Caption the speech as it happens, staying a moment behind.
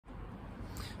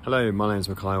Hello, my name is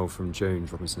Mikhail from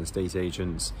Jones Robinson Estate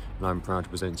Agents, and I'm proud to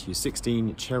present to you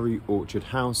 16 Cherry Orchard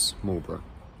House, Marlborough.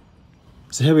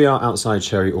 So here we are outside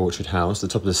Cherry Orchard House. The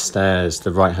top of the stairs,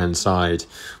 the right hand side,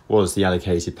 was the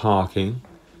allocated parking.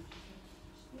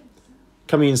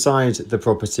 Coming inside the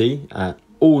property,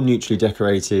 all neutrally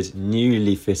decorated,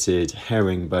 newly fitted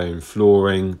herringbone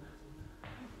flooring.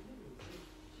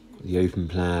 The open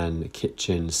plan,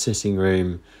 kitchen, sitting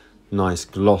room, nice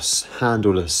gloss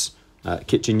handleless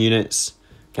kitchen units,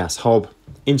 gas hob,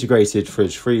 integrated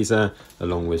fridge freezer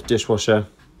along with dishwasher.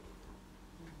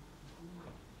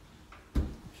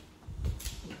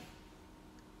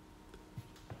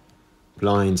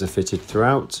 Blinds are fitted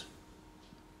throughout.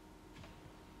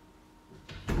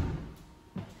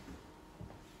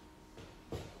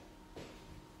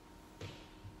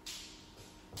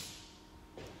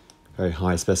 Very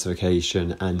high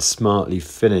specification and smartly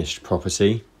finished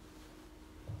property.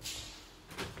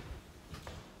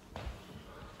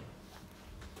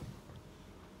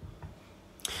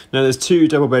 Now there's two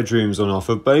double bedrooms on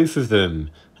offer. Both of them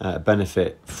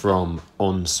benefit from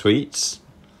en suites.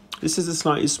 This is the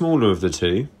slightly smaller of the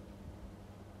two.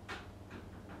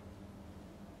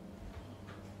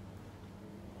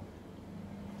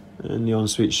 And the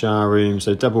ensuite shower room,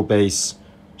 so double base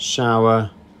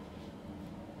shower,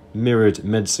 mirrored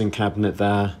medicine cabinet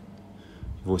there.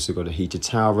 You've also got a heated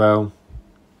towel rail.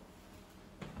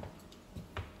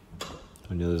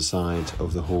 On the other side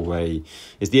of the hallway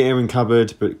is the airing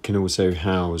cupboard, but can also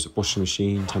house washing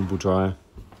machine, tumble dryer.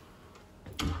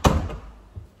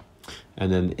 And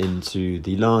then into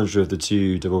the larger of the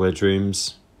two double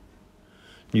bedrooms.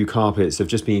 New carpets have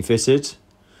just been fitted.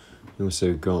 You've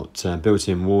also got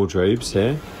built-in wardrobes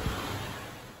here.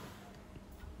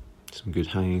 Some good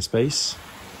hanging space.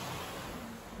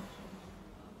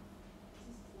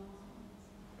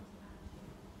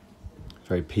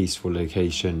 Very peaceful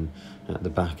location at the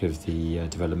back of the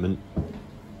development.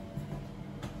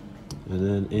 And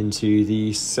then into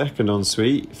the second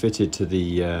ensuite, fitted to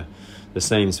the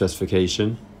same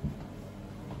specification,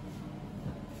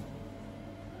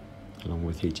 along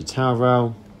with heated towel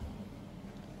rail.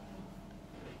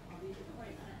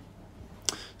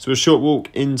 So a short walk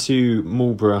into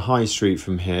Marlborough High Street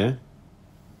from here.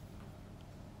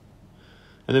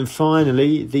 And then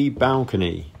finally the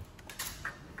balcony,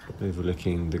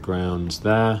 overlooking the grounds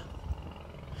there.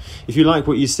 If you like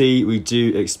what you see, we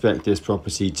do expect this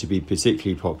property to be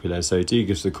particularly popular, so do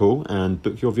give us a call and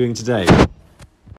book your viewing today.